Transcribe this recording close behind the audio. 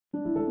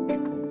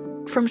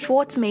From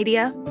Schwartz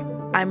Media,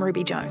 I'm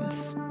Ruby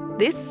Jones.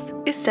 This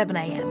is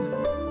 7am.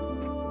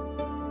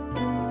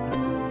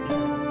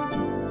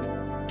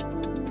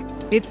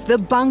 It's the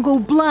bungle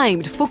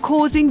blamed for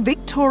causing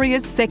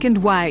Victoria's second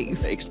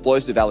wave.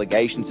 Explosive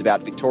allegations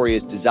about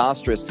Victoria's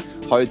disastrous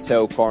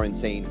hotel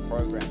quarantine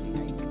program.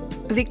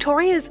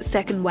 Victoria's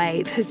second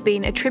wave has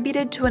been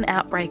attributed to an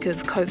outbreak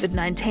of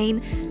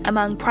COVID-19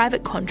 among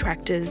private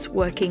contractors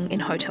working in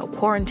hotel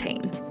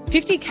quarantine.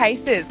 50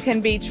 cases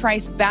can be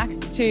traced back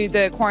to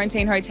the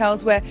quarantine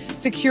hotels where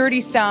security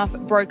staff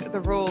broke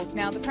the rules.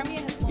 Now, the Premier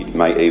has... It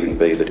may even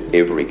be that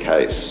every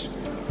case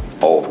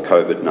of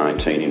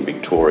COVID-19 in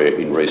Victoria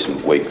in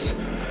recent weeks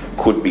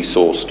could be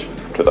sourced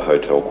to the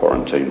hotel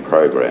quarantine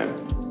program.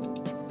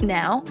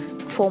 Now,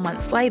 4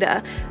 months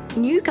later,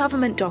 new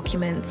government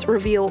documents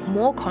reveal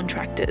more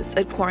contractors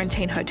at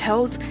quarantine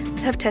hotels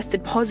have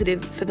tested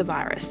positive for the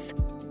virus.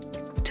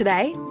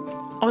 Today,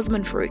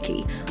 Osman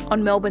Faruqi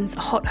on Melbourne's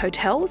hot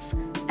hotels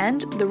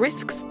and the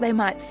risks they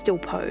might still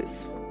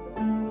pose.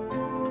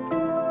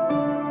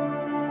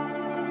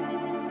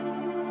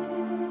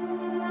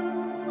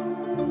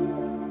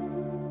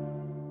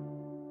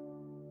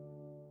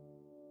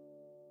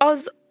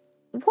 Oz,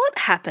 what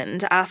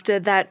happened after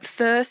that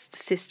first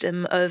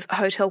system of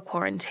hotel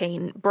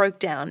quarantine broke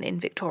down in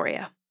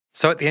Victoria?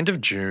 So at the end of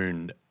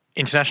June,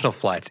 international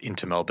flights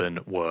into Melbourne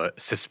were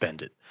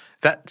suspended.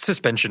 That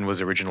suspension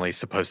was originally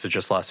supposed to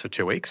just last for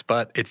 2 weeks,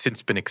 but it's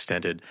since been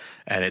extended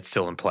and it's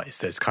still in place.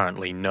 There's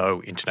currently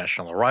no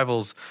international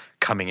arrivals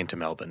coming into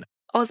Melbourne.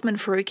 Osman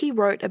Faruqi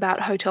wrote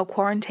about hotel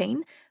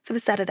quarantine for the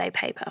Saturday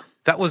paper.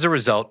 That was a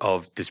result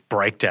of this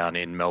breakdown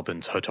in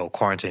Melbourne's hotel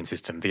quarantine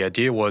system. The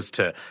idea was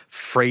to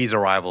freeze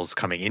arrivals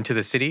coming into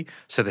the city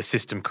so the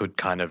system could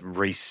kind of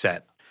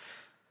reset.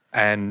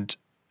 And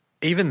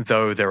even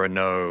though there are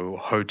no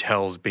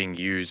hotels being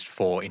used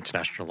for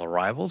international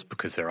arrivals,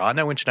 because there are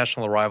no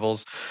international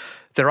arrivals,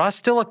 there are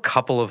still a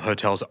couple of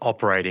hotels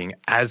operating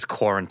as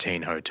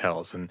quarantine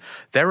hotels, and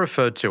they're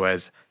referred to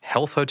as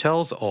health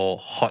hotels or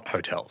hot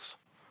hotels.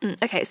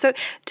 Okay, so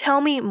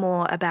tell me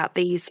more about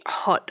these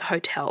hot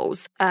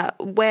hotels.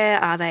 Where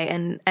are they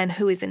and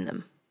who is in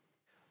them?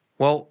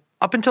 Well,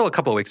 up until a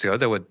couple of weeks ago,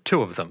 there were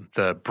two of them,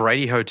 the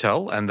Brady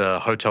Hotel and the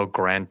Hotel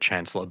Grand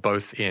Chancellor,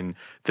 both in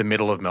the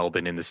middle of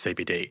Melbourne in the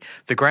CBD.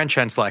 The Grand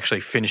Chancellor actually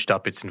finished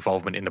up its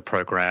involvement in the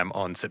program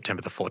on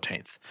September the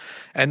 14th.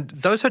 And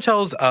those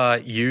hotels are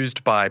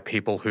used by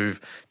people who've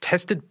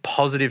tested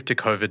positive to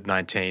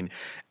COVID-19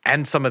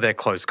 and some of their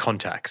close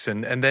contacts.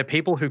 And they're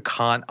people who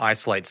can't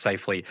isolate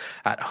safely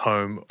at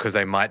home because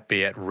they might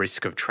be at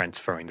risk of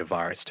transferring the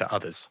virus to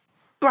others.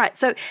 Right,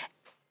 so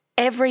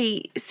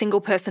every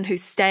single person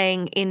who's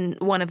staying in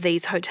one of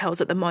these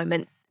hotels at the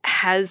moment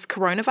has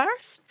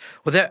coronavirus?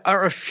 Well, there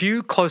are a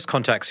few close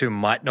contacts who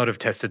might not have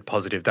tested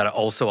positive that are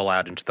also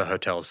allowed into the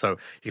hotels. So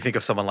you think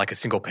of someone like a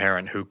single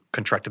parent who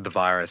contracted the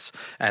virus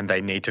and they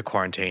need to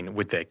quarantine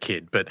with their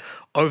kid. But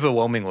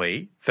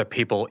overwhelmingly, the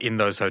people in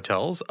those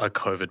hotels are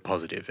COVID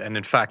positive. And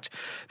in fact,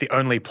 the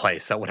only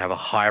place that would have a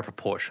higher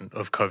proportion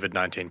of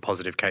COVID-19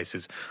 positive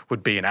cases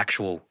would be an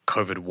actual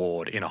COVID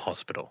ward in a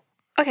hospital.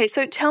 Okay,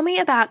 so tell me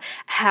about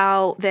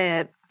how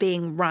they're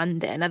being run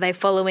then. Are they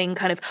following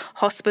kind of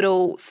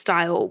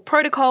hospital-style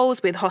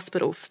protocols with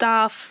hospital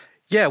staff?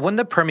 Yeah, when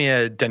the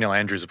Premier, Daniel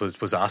Andrews,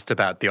 was asked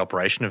about the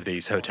operation of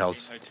these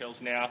hotels.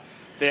 Hotels now,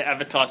 they're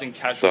advertising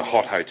casual. The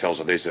hot hotels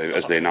are these,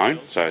 as they're known,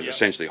 so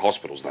essentially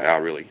hospitals they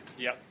are really.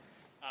 Yep.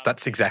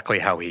 That's exactly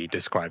how he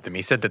described them.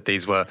 He said that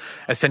these were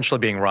essentially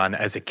being run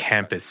as a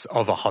campus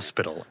of a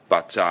hospital.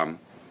 But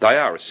they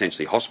are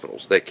essentially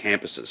hospitals. They're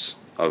campuses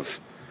of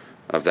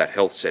that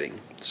health setting.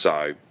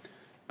 So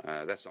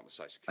that's not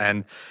the case.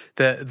 And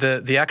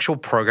the actual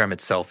program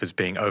itself is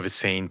being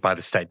overseen by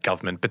the state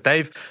government, but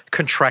they've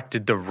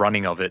contracted the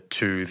running of it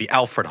to the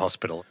Alfred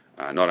Hospital.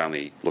 Not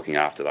only looking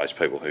after those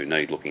people who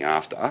need looking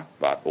after,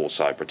 but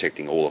also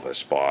protecting all of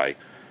us by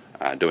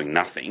doing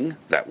nothing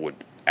that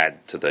would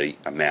add to the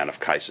amount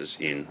of cases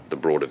in the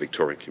broader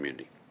Victorian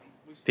community.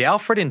 The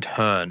Alfred, in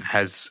turn,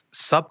 has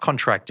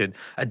subcontracted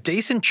a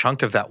decent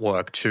chunk of that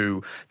work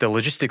to the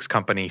logistics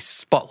company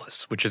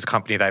Spotless, which is a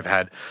company they've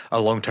had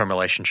a long-term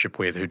relationship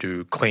with who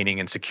do cleaning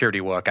and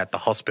security work at the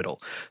hospital.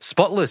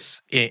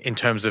 Spotless, in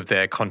terms of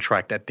their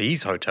contract at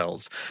these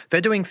hotels,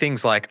 they're doing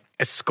things like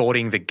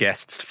escorting the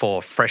guests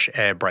for fresh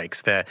air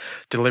breaks. They're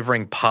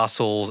delivering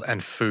parcels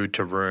and food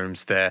to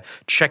rooms. They're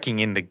checking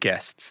in the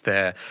guests.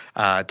 They're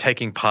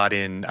taking part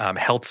in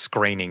health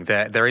screening.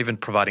 They're even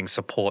providing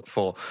support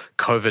for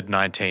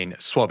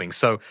COVID-19 swabbing.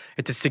 So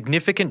it's a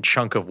significant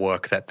chunk of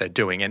work that they're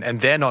doing.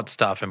 And they're not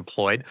staff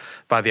employed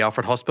by the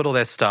Alfred Hospital.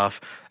 They're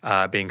staff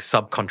being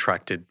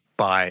subcontracted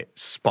by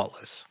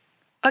Spotless.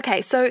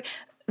 Okay, so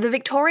the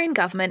Victorian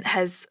government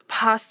has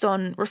passed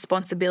on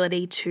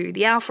responsibility to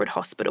the Alfred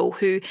Hospital,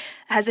 who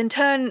has in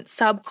turn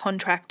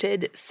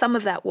subcontracted some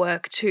of that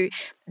work to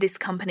this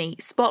company,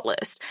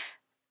 Spotless.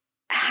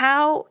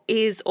 How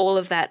is all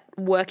of that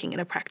working in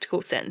a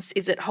practical sense?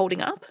 Is it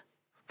holding up?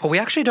 Well, we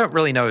actually don't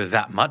really know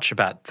that much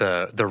about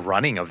the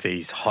running of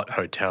these hot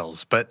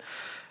hotels, but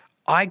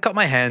I got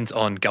my hands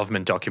on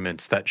government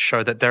documents that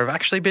show that there have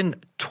actually been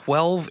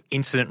 12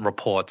 incident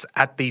reports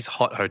at these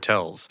hot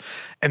hotels.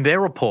 And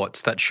they're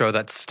reports that show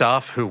that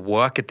staff who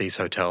work at these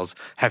hotels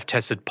have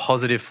tested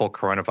positive for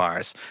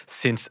coronavirus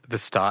since the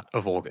start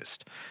of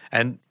August.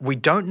 And we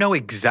don't know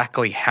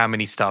exactly how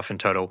many staff in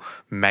total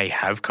may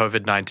have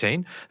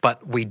COVID-19,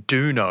 but we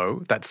do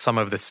know that some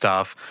of the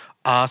staff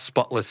are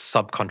spotless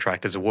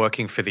subcontractors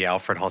working for the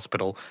Alfred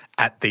Hospital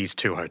at these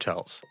two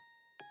hotels.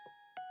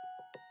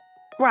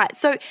 Right,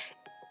 so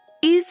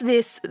is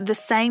this the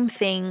same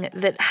thing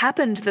that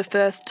happened the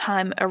first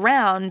time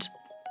around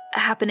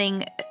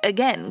happening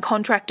again?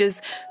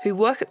 Contractors who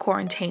work at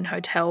quarantine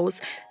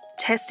hotels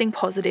testing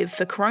positive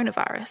for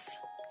coronavirus?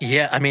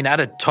 Yeah, I mean,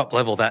 at a top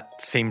level,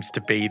 that seems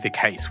to be the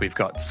case. We've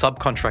got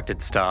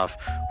subcontracted staff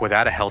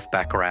without a health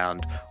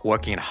background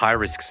working in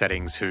high-risk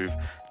settings who've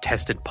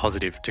tested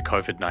positive to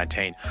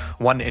COVID-19.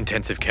 One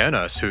intensive care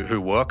nurse who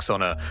works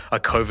on a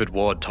COVID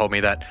ward told me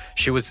that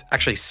she was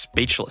actually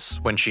speechless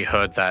when she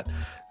heard that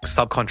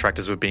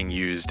subcontractors were being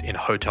used in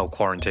hotel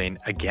quarantine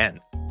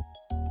again.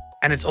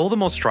 And it's all the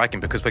more striking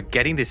because we're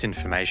getting this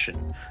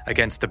information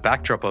against the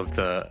backdrop of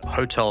the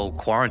hotel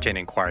quarantine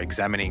inquiry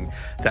examining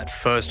that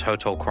first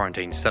hotel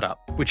quarantine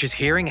setup, which is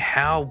hearing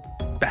how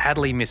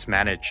badly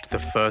mismanaged the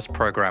first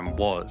program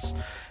was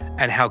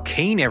and how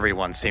keen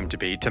everyone seemed to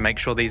be to make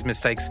sure these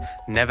mistakes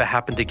never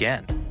happened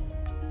again.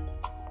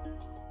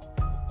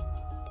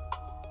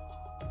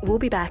 We'll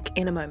be back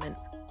in a moment.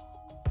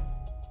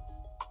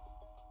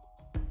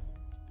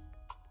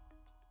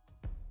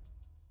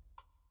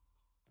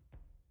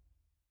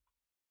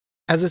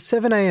 As a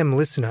 7am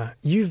listener,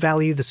 you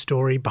value the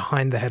story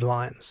behind the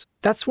headlines.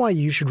 That's why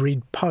you should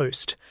read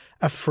Post,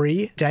 a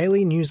free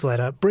daily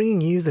newsletter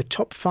bringing you the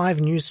top 5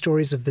 news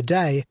stories of the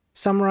day,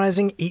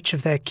 summarising each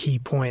of their key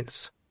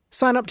points.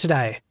 Sign up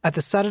today at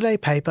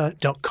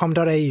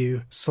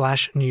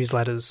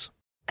thesaturdaypaper.com.au/newsletters.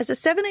 As a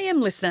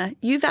 7am listener,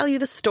 you value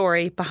the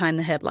story behind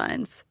the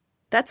headlines.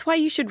 That's why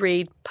you should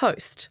read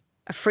Post,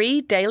 a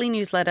free daily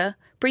newsletter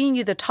bringing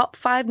you the top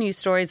 5 news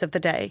stories of the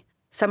day,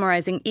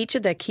 summarising each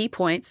of their key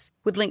points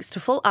with links to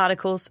full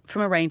articles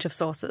from a range of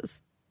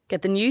sources.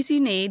 Get the news you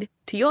need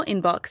to your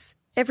inbox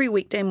every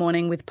weekday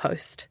morning with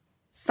Post.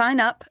 Sign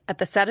up at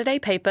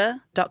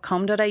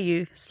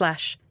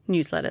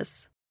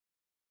thesaturdaypaper.com.au/newsletters.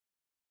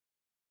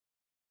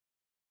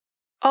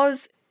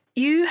 Oz,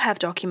 you have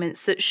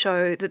documents that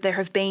show that there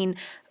have been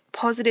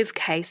positive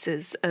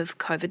cases of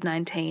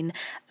COVID-19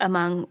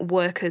 among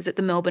workers at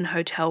the Melbourne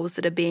hotels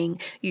that are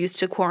being used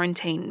to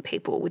quarantine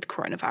people with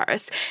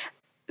coronavirus.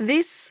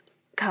 This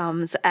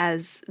comes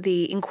as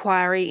the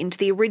inquiry into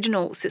the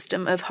original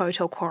system of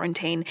hotel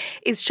quarantine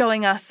is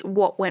showing us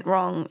what went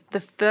wrong the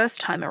first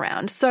time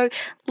around. So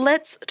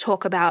let's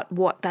talk about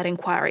what that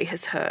inquiry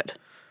has heard.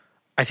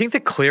 I think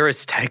the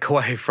clearest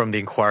takeaway from the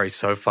inquiry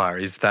so far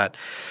is that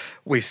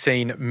we've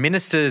seen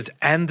ministers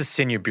and the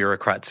senior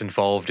bureaucrats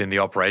involved in the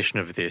operation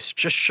of this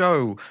just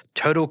show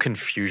total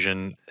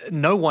confusion.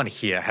 No one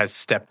here has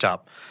stepped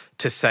up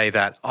to say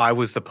that I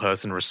was the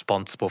person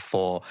responsible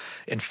for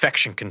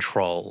infection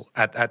control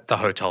at the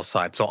hotel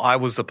site. So I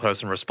was the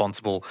person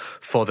responsible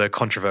for the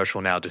controversial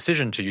now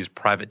decision to use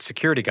private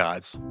security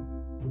guards.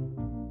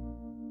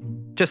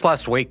 Just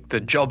last week,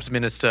 the Jobs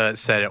Minister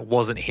said it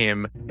wasn't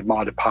him.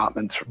 My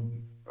department,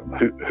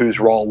 whose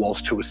role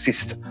was to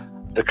assist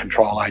the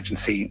control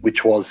agency,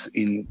 which was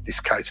in this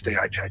case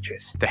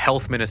DHHS. The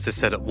Health Minister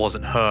said it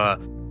wasn't her.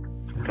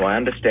 So I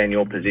understand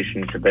your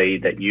position to be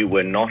that you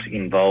were not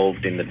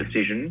involved in the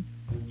decision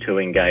to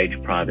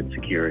engage private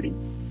security.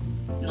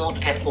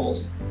 Not at all.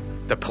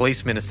 The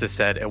Police Minister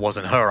said it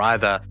wasn't her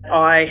either.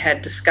 I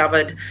had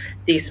discovered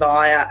this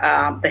via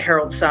the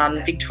Herald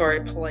Sun,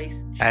 Victoria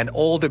Police. And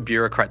all the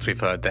bureaucrats we've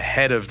heard, the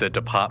head of the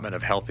Department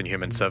of Health and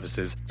Human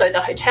Services. So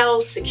the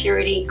hotels,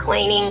 security,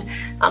 cleaning,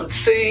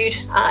 food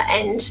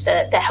and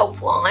the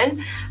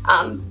helpline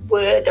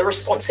were the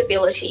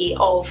responsibility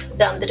of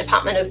the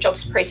Department of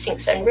Jobs,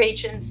 Precincts and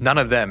Regions. None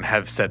of them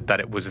have said that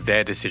it was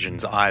their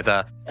decisions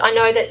either. I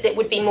know that it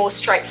would be more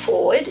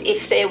straightforward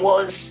if there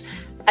was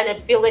an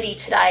ability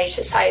today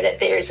to say that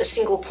there is a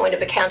single point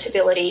of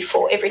accountability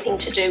for everything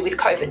to do with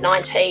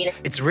COVID-19.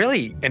 It's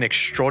really an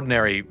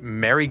extraordinary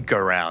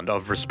merry-go-round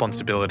of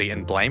responsibility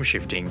and blame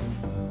shifting.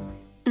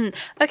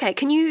 Okay,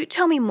 can you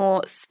tell me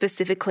more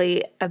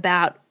specifically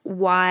about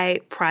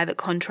why private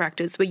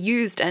contractors were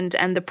used and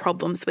the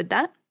problems with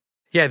that?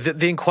 Yeah,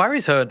 the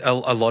inquiry's heard a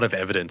lot of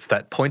evidence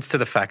that points to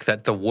the fact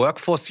that the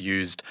workforce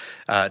used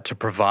to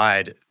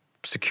provide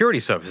security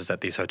services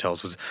at these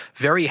hotels was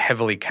very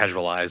heavily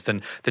casualised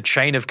and the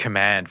chain of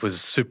command was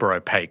super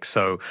opaque.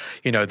 So,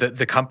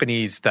 the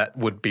companies that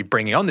would be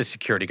bringing on the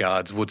security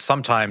guards would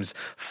sometimes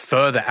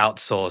further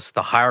outsource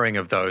the hiring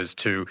of those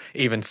to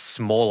even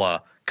smaller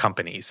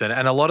companies.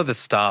 And a lot of the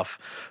staff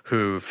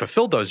who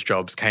fulfilled those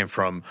jobs came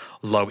from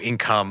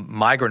low-income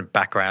migrant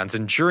backgrounds.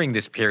 And during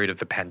this period of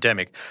the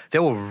pandemic, they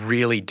were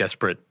really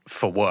desperate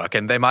for work.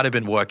 And they might have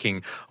been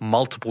working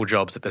multiple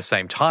jobs at the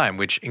same time,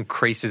 which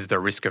increases the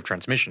risk of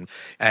transmission.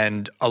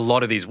 And a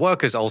lot of these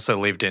workers also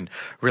lived in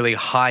really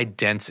high,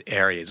 dense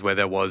areas where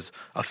there was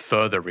a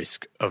further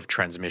risk of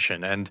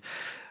transmission. And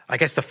I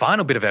guess the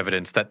final bit of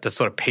evidence that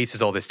sort of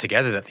pieces all this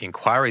together that the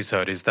inquiry's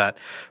heard is that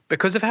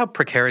because of how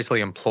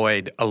precariously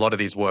employed a lot of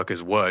these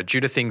workers were, due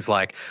to things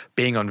like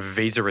being on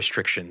visa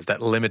restrictions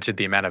that limited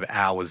the amount of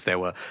hours they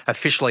were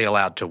officially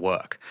allowed to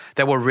work,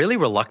 they were really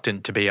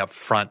reluctant to be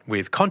upfront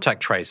with contact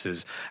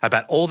tracers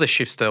about all the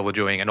shifts they were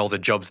doing and all the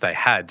jobs they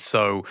had.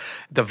 So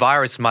the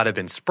virus might have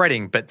been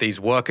spreading, but these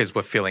workers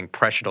were feeling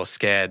pressured or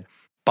scared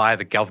by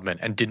the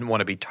government and didn't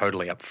want to be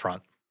totally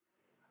upfront.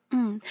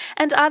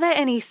 And are there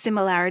any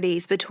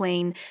similarities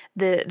between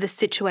the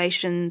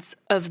situations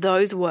of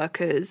those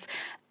workers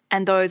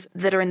and those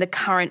that are in the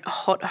current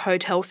hot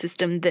hotel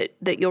system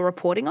that you're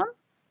reporting on?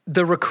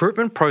 The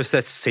recruitment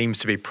process seems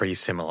to be pretty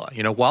similar.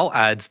 You know, while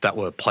ads that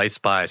were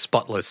placed by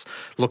Spotless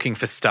looking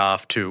for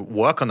staff to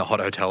work on the hot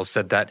hotels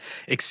said that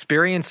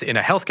experience in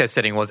a healthcare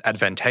setting was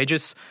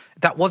advantageous,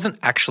 that wasn't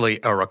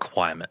actually a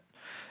requirement.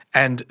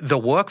 And the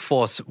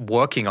workforce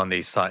working on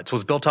these sites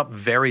was built up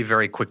very,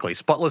 very quickly.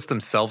 Spotless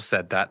themselves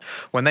said that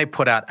when they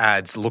put out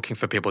ads looking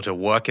for people to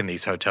work in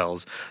these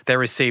hotels, they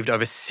received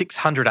over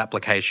 600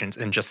 applications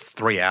in just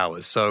 3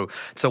 hours. So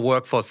it's a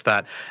workforce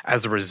that,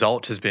 as a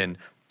result, has been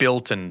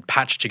built and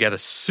patched together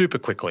super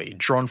quickly,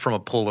 drawn from a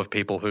pool of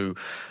people who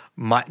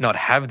might not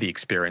have the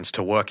experience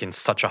to work in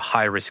such a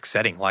high-risk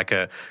setting like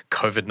a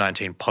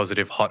COVID-19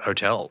 positive hot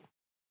hotel.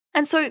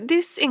 And so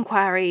this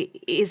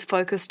inquiry is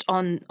focused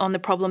on the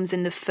problems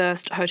in the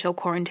first hotel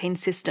quarantine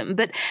system,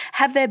 but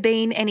have there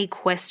been any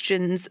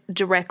questions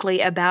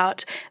directly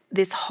about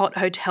this hot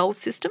hotel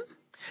system?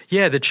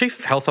 Yeah, the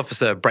Chief Health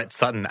Officer, Brett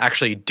Sutton,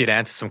 actually did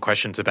answer some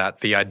questions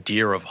about the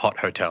idea of hot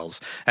hotels.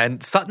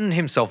 And Sutton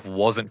himself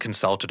wasn't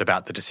consulted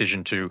about the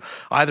decision to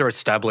either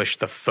establish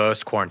the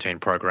first quarantine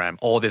program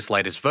or this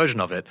latest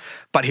version of it,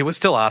 but he was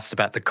still asked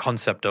about the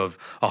concept of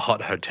a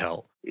hot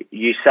hotel.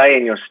 You say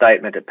in your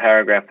statement at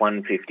paragraph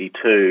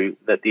 152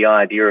 that the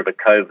idea of a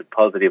COVID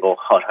positive or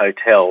hot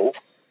hotel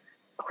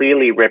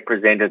clearly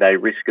represented a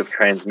risk of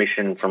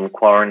transmission from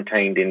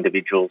quarantined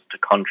individuals to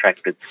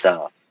contracted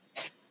staff.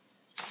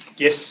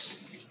 Yes.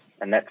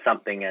 And that's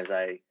something as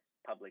a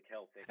public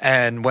health...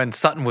 And when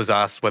Sutton was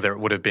asked whether it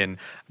would have been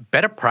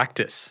better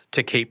practice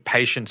to keep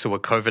patients who were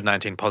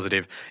COVID-19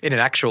 positive in an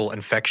actual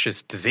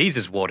infectious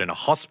diseases ward in a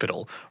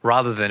hospital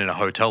rather than in a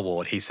hotel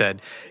ward, he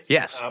said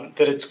yes.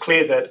 That it's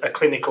clear that a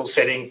clinical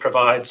setting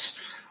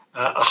provides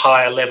a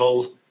higher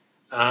level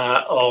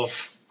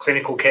of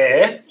clinical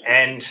care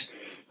and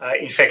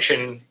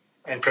infection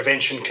and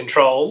prevention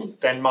control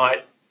than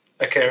might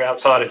occur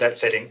outside of that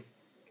setting.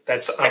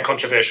 That's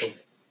uncontroversial.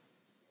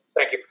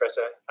 Thank you,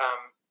 Professor.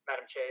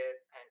 Madam Chair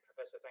and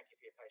Professor, thank you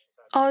for your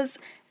patience. Oz,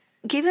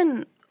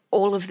 given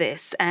all of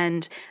this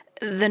and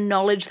the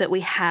knowledge that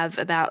we have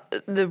about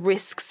the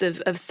risks of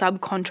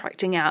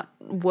subcontracting out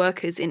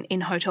workers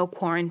in hotel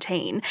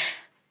quarantine,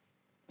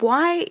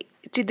 why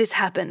did this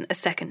happen a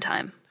second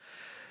time?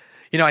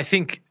 You know, I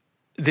think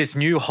this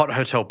new hot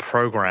hotel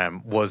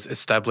program was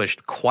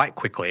established quite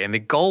quickly, and the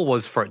goal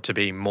was for it to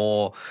be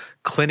more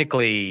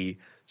clinically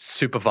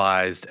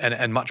supervised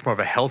and much more of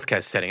a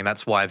healthcare setting. And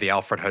that's why the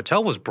Alfred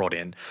Hotel was brought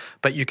in.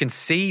 But you can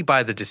see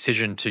by the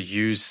decision to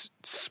use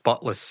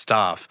Spotless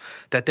staff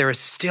that there is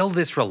still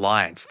this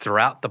reliance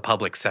throughout the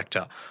public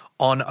sector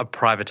on a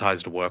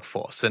privatized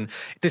workforce. And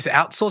this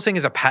outsourcing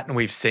is a pattern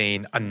we've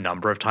seen a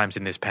number of times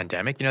in this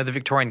pandemic. You know, the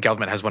Victorian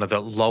government has one of the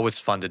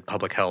lowest funded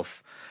public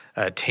health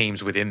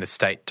teams within the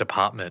state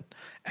department.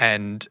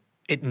 And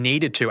it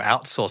needed to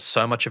outsource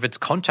so much of its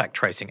contact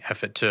tracing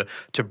effort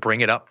to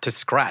bring it up to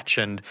scratch.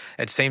 And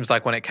it seems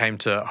like when it came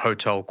to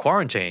hotel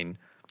quarantine,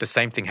 the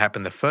same thing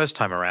happened the first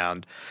time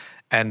around.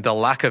 And the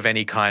lack of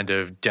any kind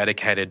of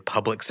dedicated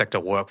public sector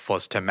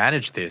workforce to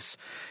manage this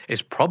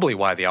is probably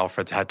why the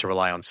Alfreds had to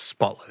rely on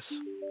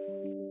Spotless.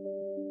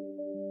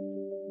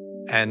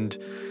 And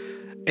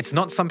it's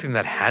not something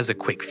that has a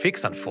quick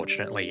fix,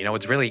 unfortunately. You know,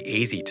 it's really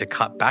easy to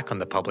cut back on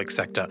the public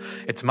sector.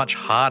 It's much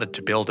harder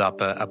to build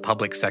up a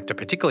public sector,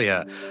 particularly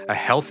a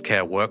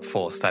healthcare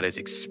workforce that is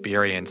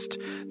experienced,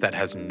 that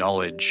has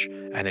knowledge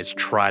and is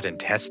tried and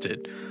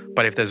tested.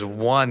 But if there's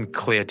one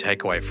clear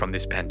takeaway from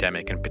this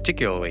pandemic, and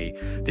particularly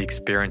the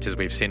experiences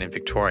we've seen in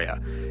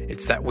Victoria,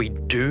 it's that we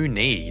do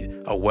need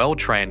a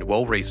well-trained,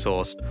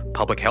 well-resourced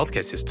public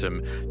healthcare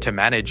system to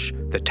manage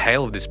the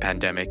tail of this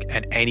pandemic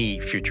and any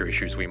future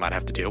issues we might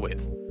have to deal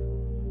with.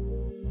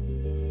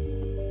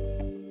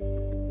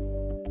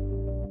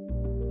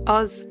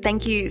 Oz,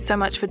 thank you so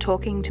much for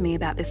talking to me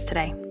about this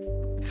today.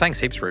 Thanks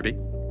heaps, Ruby.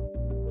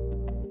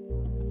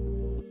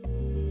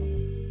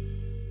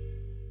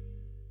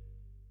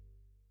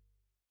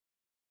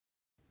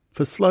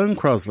 For Sloane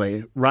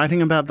Crosley,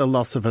 writing about the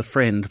loss of a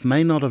friend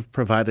may not have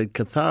provided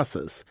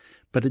catharsis,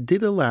 but it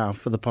did allow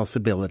for the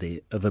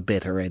possibility of a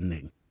better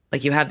ending.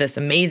 Like you have this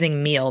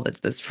amazing meal that's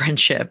this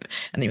friendship,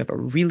 and then you have a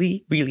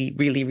really, really,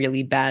 really,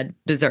 really bad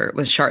dessert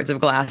with shards of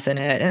glass in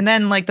it. And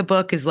then like the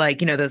book is like,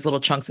 those little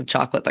chunks of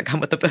chocolate that come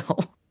with the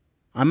bill.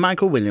 I'm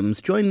Michael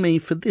Williams. Join me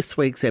for this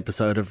week's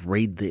episode of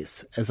Read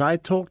This as I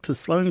talk to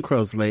Sloane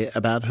Crosley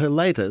about her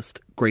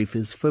latest, Grief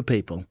is for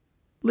People.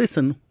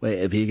 Listen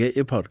wherever you get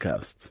your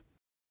podcasts.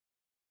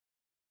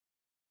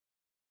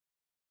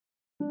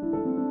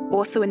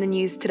 Also in the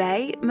news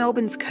today,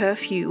 Melbourne's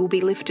curfew will be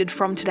lifted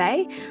from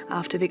today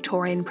after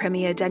Victorian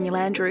Premier Daniel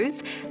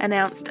Andrews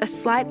announced a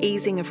slight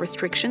easing of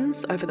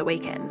restrictions over the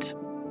weekend.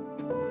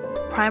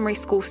 Primary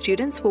school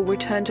students will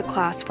return to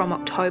class from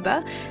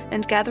October,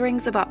 and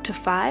gatherings of up to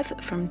 5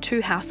 from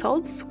 2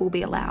 households will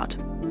be allowed.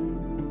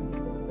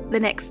 The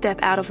next step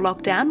out of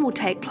lockdown will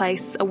take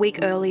place a week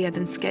earlier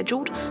than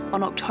scheduled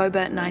on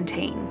October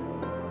 19.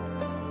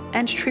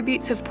 And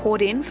tributes have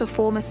poured in for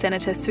former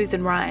Senator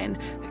Susan Ryan,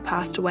 who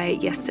passed away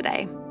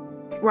yesterday.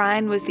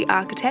 Ryan was the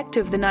architect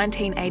of the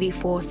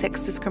 1984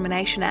 Sex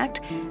Discrimination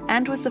Act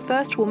and was the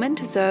first woman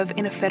to serve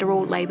in a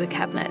federal Labor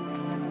cabinet.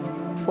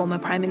 Former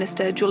Prime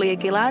Minister Julia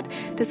Gillard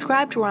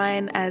described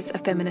Ryan as a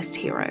feminist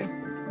hero.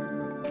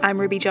 I'm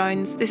Ruby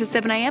Jones. This is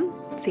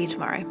 7am. See you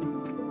tomorrow.